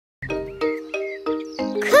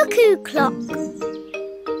cuckoo clock.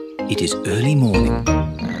 It is early morning.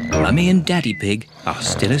 Mummy and Daddy Pig are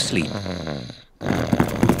still asleep.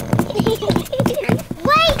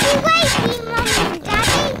 Wakey, Mummy and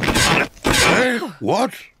Daddy.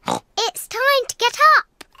 What? It's time to get up.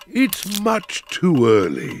 It's much too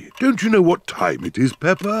early. Don't you know what time it is,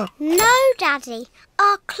 Peppa? No, Daddy.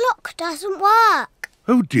 Our clock doesn't work.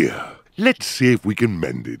 Oh dear. Let's see if we can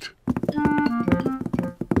mend it.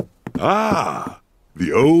 Ah,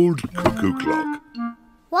 the old cuckoo clock.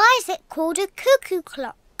 Why is it called a cuckoo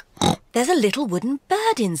clock? There's a little wooden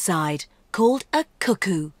bird inside called a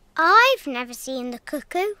cuckoo. I've never seen the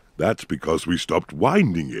cuckoo. That's because we stopped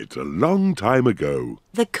winding it a long time ago.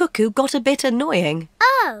 The cuckoo got a bit annoying.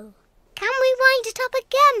 Oh, can we wind it up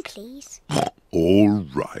again, please? All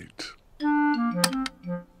right.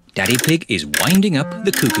 Daddy Pig is winding up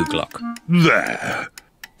the cuckoo clock. There.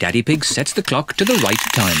 Daddy Pig sets the clock to the right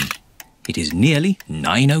time. It is nearly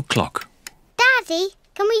 9 o'clock. Daddy,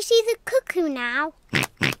 can we see the cuckoo now?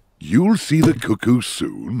 You'll see the cuckoo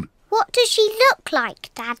soon. What does she look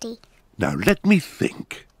like, Daddy? Now let me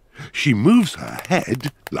think. She moves her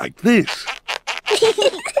head like this.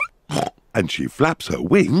 And she flaps her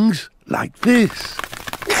wings like this.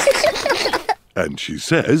 And she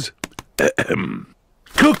says,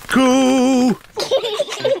 cuckoo!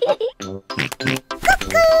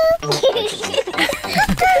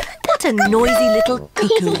 What a noisy little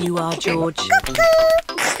cuckoo you are, George.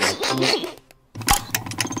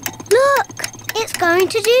 Look, it's going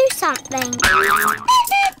to do something.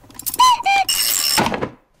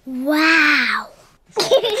 Wow!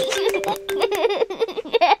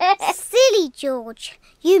 Silly George,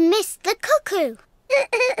 you missed the cuckoo.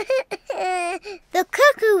 The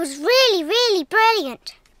cuckoo was really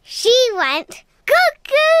brilliant. She went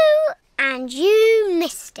cuckoo and you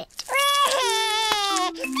missed it.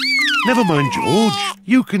 Never mind, George.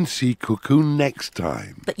 You can see cuckoo next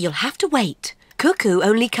time. But you'll have to wait. Cuckoo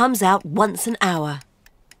only comes out once an hour.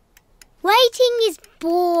 Waiting is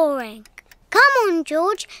boring. Come on,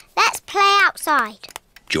 George, let's play outside.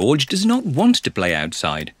 George does not want to play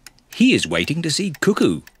outside. He is waiting to see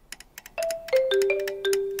Cuckoo.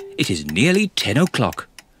 It is nearly 10 o'clock.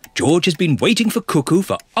 George has been waiting for Cuckoo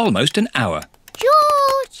for almost an hour.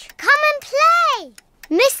 George, come and play.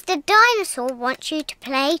 Mr. Dinosaur wants you to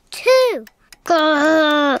play too.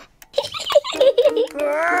 Grrr.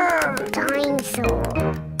 Grrr, dinosaur.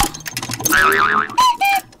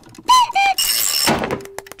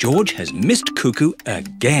 George has missed Cuckoo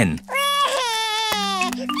again.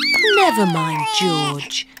 Never mind,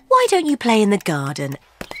 George. Why don't you play in the garden?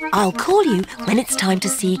 I'll call you when it's time to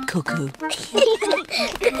see Cuckoo. To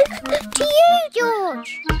you,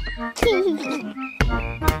 George.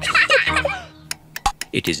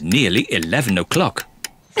 It is nearly 11 o'clock.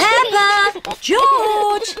 Peppa!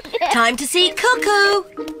 George! Time to see Cuckoo!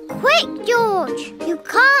 Quick, George. You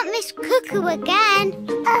can't miss Cuckoo again.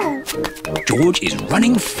 Oh. George is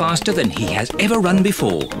running faster than he has ever run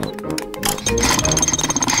before.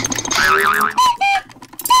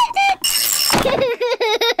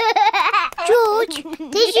 George,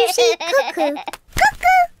 did you see Cuckoo?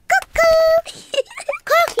 Cuckoo! Cuckoo!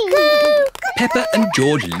 Cuckoo! Peppa and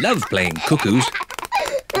George love playing cuckoos.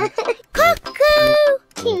 Cuckoo!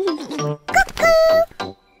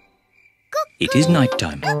 Cuckoo! It is night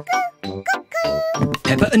time.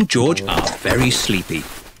 Peppa and George are very sleepy.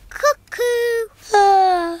 Cuckoo!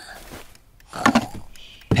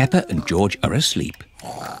 Peppa and George are asleep.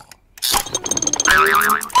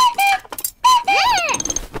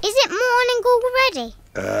 Is it morning already?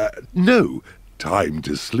 No. Time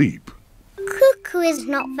to sleep. Cuckoo is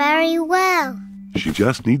not very well. She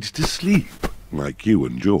just needs to sleep, like you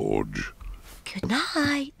and George. Good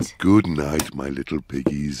night. Good night, my little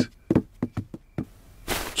piggies.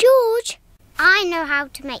 George, I know how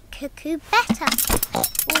to make Cuckoo better.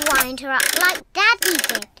 Wind her up like Daddy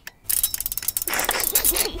did.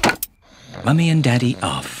 Mummy and Daddy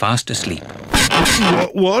are fast asleep.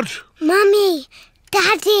 What? Mummy,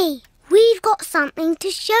 Daddy, we've got something to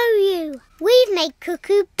show you. We've made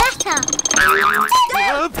Cuckoo better.